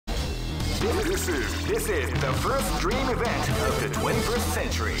This is the first dream event of the 21st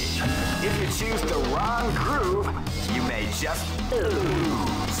century. If you choose the wrong groove, you may just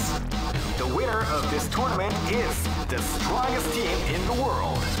lose. The winner of this tournament is the strongest team in the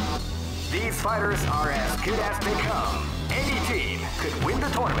world. These fighters are as good as they come. Any team could win the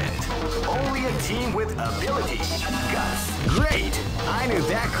tournament. Only a team with ability, guts. Great! I knew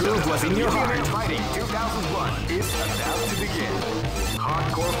that groove was in your heart. Fighting 2001 is about to begin.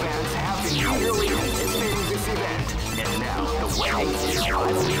 Hardcore fans have been eagerly anticipating this event, and now the waiting is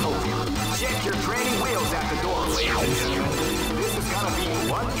finally over. Check your training wheels at the door, ladies and gentlemen. This is gonna be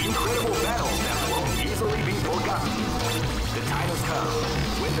one incredible battle that won't easily be forgotten. The time has come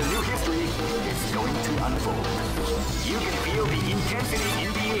when the new history is going to unfold. You can feel the intensity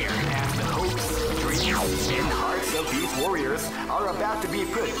in the air as the hopes, dreams, and hearts of these warriors are about to be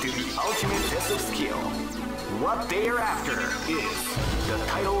put to the ultimate test of skill. What they are after is the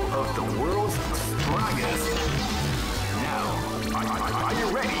title of the world's strongest. Now, are you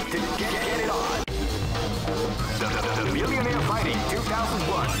ready to get it on? The Millionaire Fighting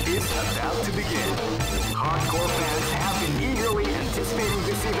 2001 is about to begin. Hardcore fans have been eagerly anticipating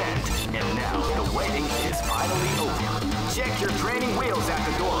this event, and now the waiting is finally over. Check your training wheels at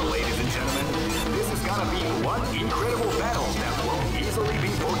the door, ladies and gentlemen. This is gonna be one incredible battle that won't easily be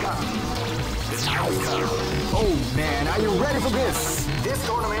forgotten. The time has come. Oh man, are you ready for this? This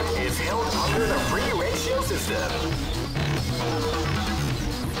tournament is held under the free ratio system.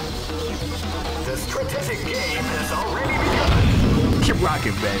 The strategic game has already begun. Keep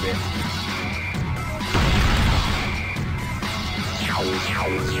rocking, baby.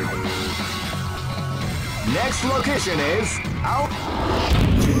 Next location is out.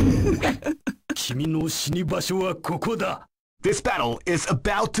 君の死に場所はここだ. This battle is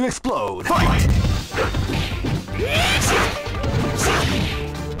about to explode. Fight!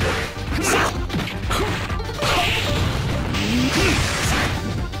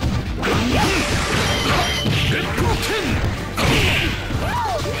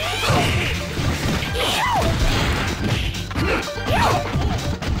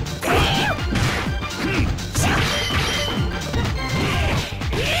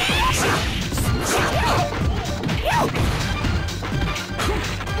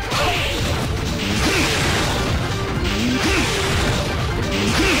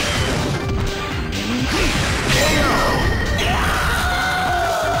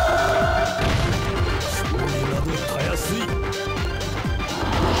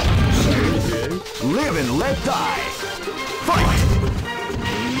 Live and let die. Fight!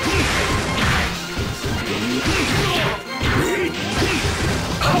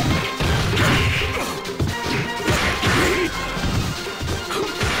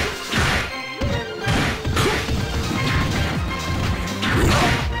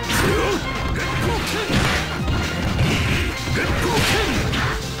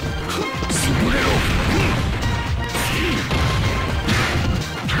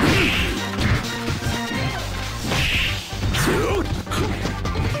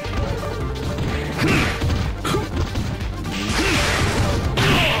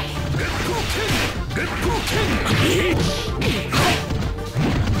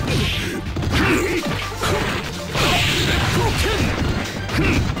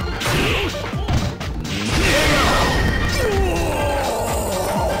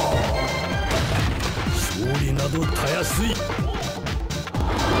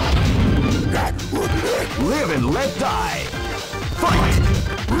 Live and let die. Fight!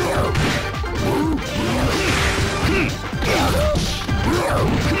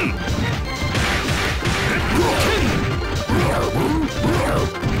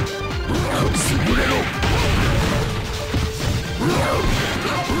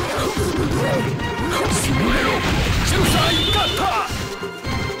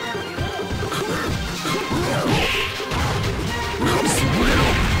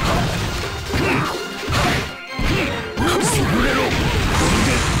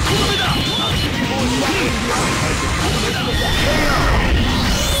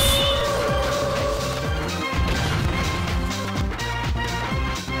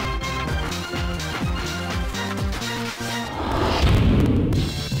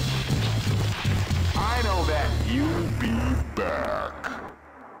 I know that you'll be back.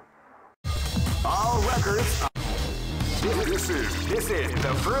 All records. This is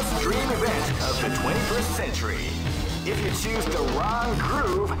the first dream event of the 21st century. If you choose the wrong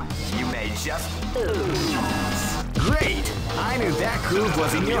groove, you may just lose. Great! I knew that groove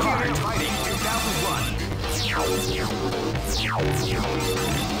was in your heart. Fighting 2001.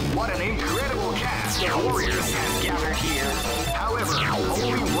 What an incredible cast of warriors has gathered here. However,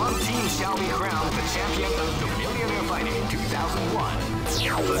 only one team shall champion of the Millionaire Fighting 2001.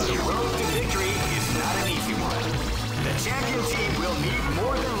 But the road to victory is not an easy one. The champion team will need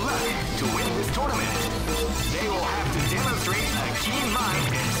more than luck to win this tournament. They will have to demonstrate a keen mind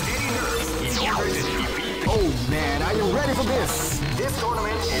and steady nerves in order to defeat. Oh man, are you ready for this? This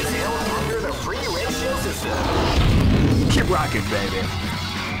tournament is held under the free ratio system. Keep rocking, baby.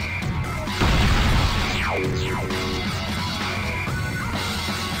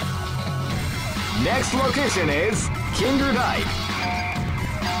 Next location is Kinderdike.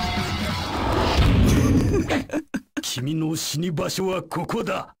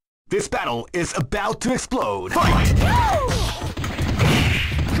 This battle is about to explode. Fight!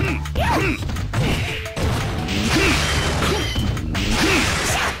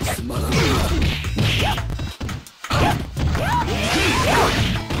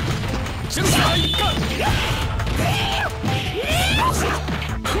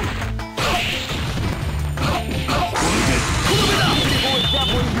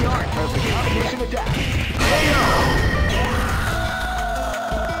 The art of the combination attack.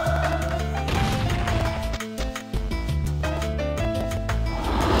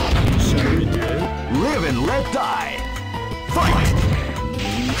 Live and let die. Fight!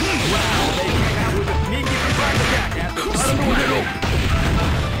 Wow, they came out with a sneaky surprise attack at the start of the window.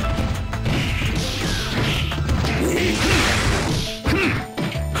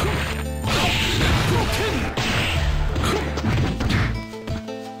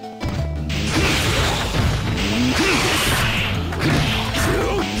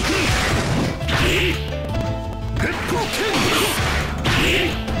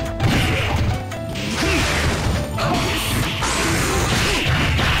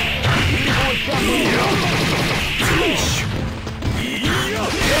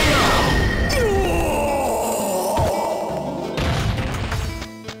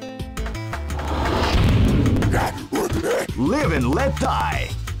 Live and let die.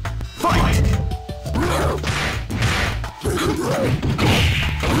 Fight!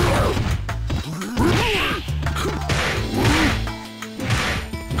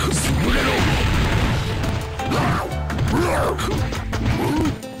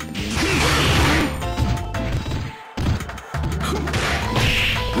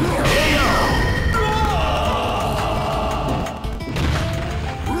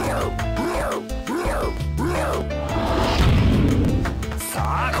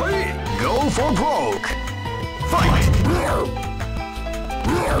 Go for broke. Fight!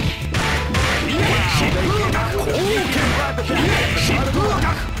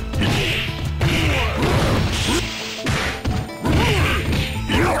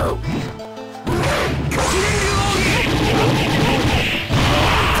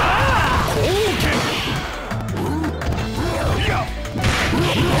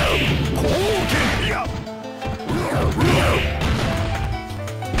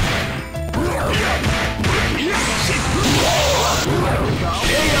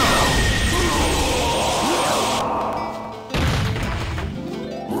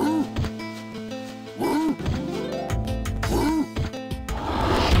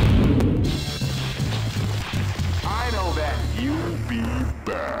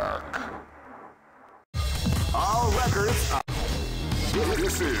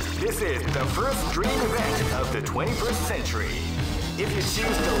 This is the first dream event of the 21st century. If you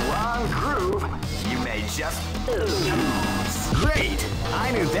choose the wrong groove, you may just lose. Great!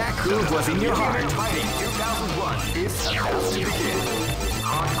 I knew that groove was in your heart. Fighting 2001 is about to begin.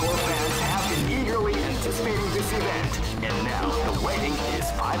 Hardcore fans have been eagerly anticipating this event, and now the waiting is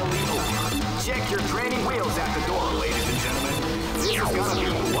finally over. Check your training wheels at the door, ladies and gentlemen. This is gonna be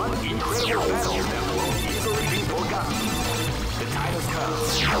one incredible battle that won't easily be forgotten. The time has come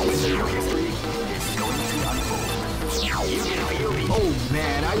when the new history is going to unfold. You can feel the... Oh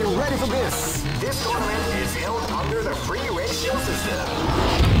man, are you ready for this? This tournament is held under the free ratio system.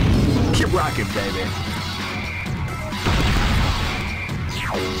 Keep rocking, baby.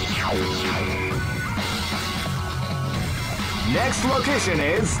 Next location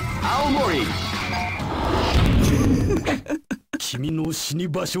is Aomori. 君の死に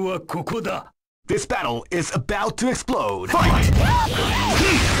場所はここだ. This battle is about to explode. Fight!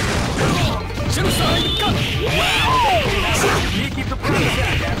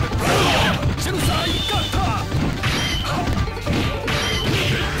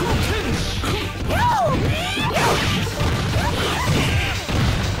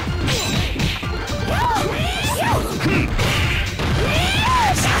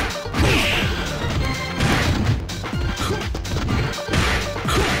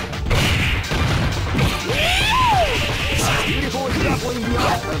 Beautiful grappling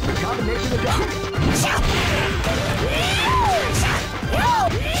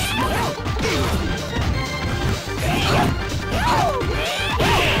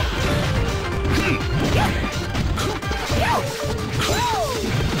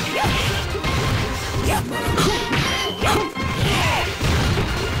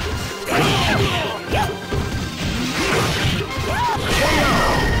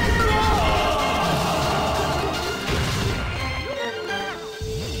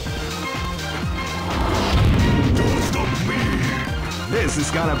This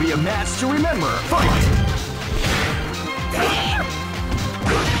is gonna be a match to remember. Fight!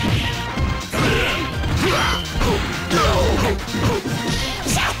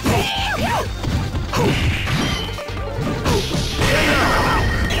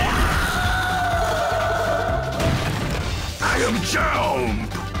 I am Jump!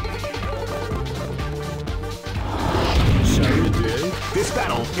 This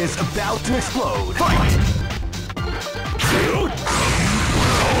battle is about to explode. Fight!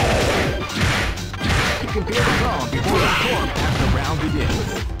 You can feel the calm before the storm as the round begins.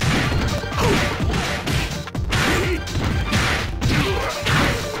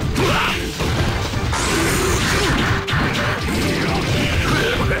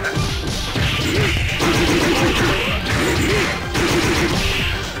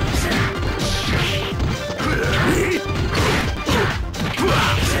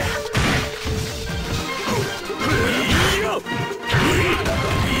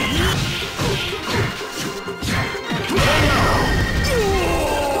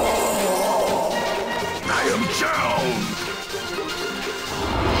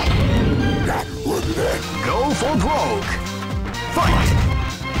 Go for broke! Fight!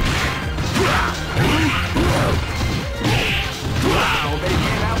 Wow, they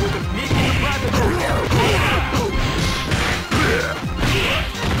came out with a sneaky surprise.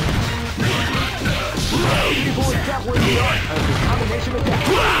 People establish the art of the combination attack.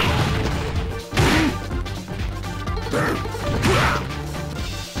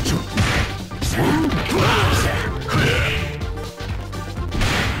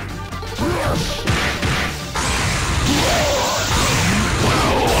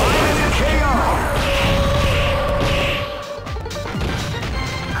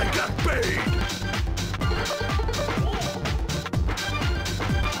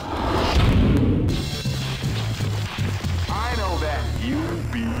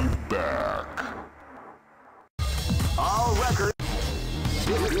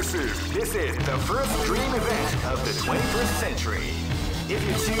 This is the first dream event of the 21st century. If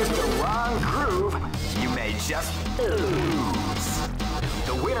you choose the wrong groove, you may just lose.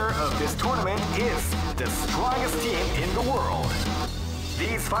 The winner of this tournament is the strongest team in the world.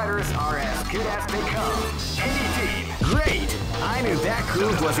 These fighters are as good as they come. Any team. Great! I knew that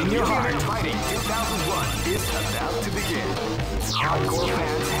groove was in your heart. Fighting 2001 is about to begin. Hardcore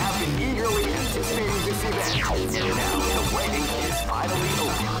fans have been eagerly anticipating this event, and now the waiting is finally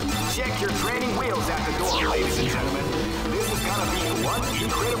over. Check your training wheels at the door, ladies and gentlemen. This is gonna be one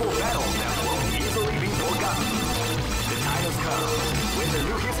incredible battle that won't easily be forgotten. The time has come when the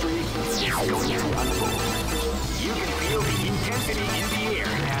new history is going to unfold. You can feel the intensity in the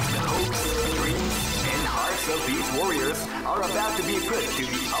air as the hopes, dreams, and hearts of these warriors are about to be put to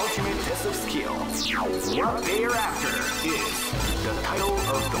the ultimate test of skill. What they are after is the title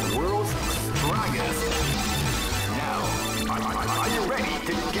of the world's strongest. Now, are you ready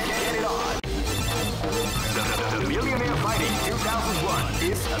to get it on? The Millionaire Fighting 2001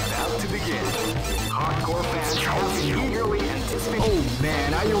 is about to begin. Hardcore fans have been eagerly anticipating. Oh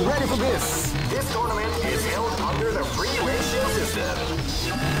man, are you ready for this? This tournament is held under the free ratio system.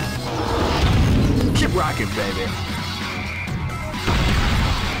 Keep rocking, baby.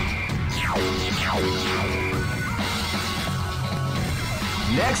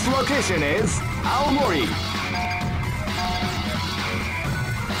 Next location is Aomori.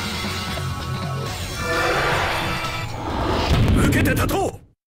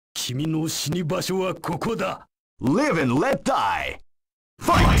 Live and let die.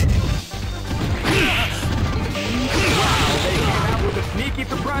 Fight! Wow, they came out with a sneaky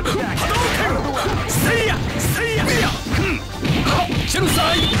surprise attack. Seiya! Seiya!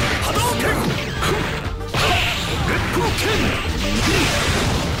 Shirusai! Hadouken! Reppuken!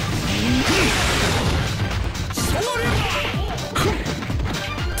 Soryu!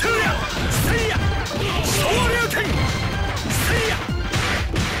 Tuya! Seiya! Soryuken! Seiya!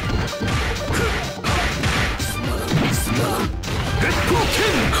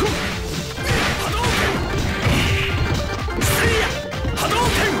 Reppuken! Hadouken! Seiya!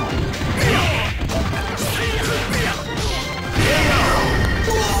 Hadouken! Seiya!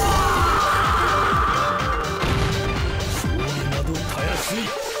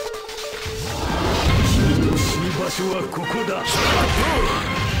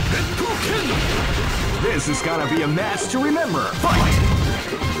 This is gonna be a match to remember. Fight!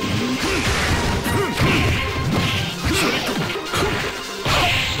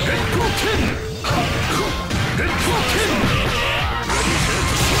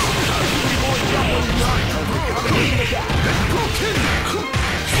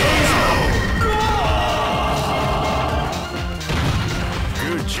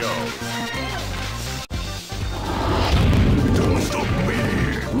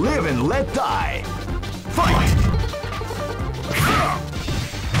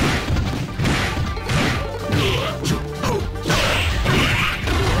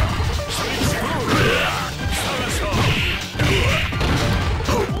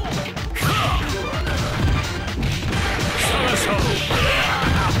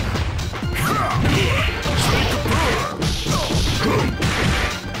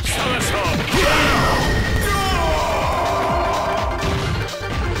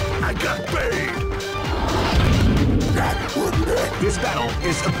 battle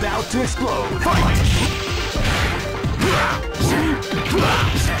is about to explode. Fight!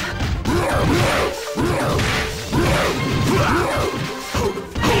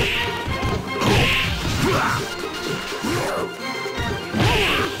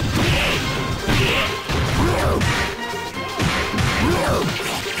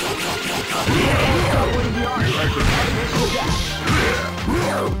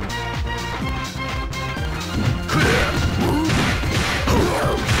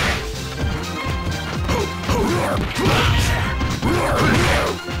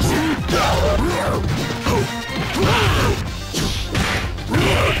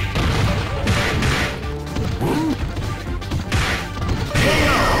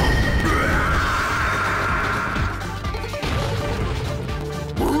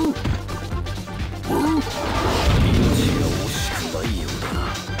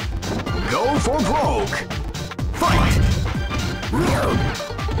 Go for broke! Fight!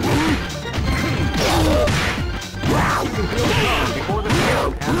 You can feel the calm before the storm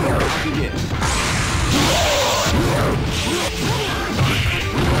after the round begins.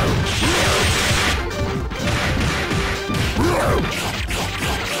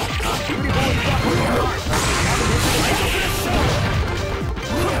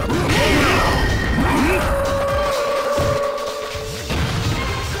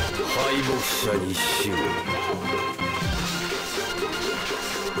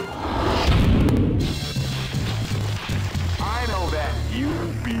 I know that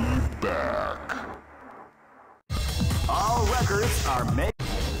you'll be back. All records are made.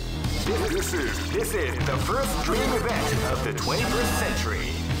 This is the first dream event of the 21st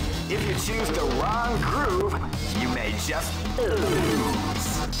century. If you choose the wrong groove, you may just lose.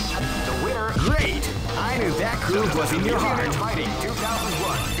 The winner, great! I knew that groove was in your heart. Fighting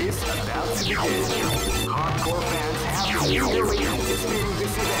 2001 is about to begin. Hardcore fans have been eagerly anticipating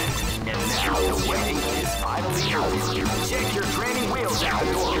this event, and now the waiting is finally over. Check your training wheels at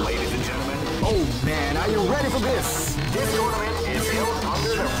the door, ladies and gentlemen. Oh man, are you ready for this? This tournament is held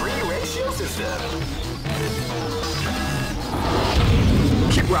under the free ratio system.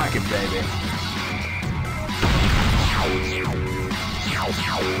 Keep rocking, baby.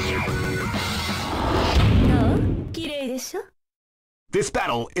 This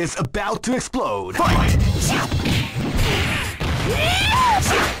battle is about to explode. Fight!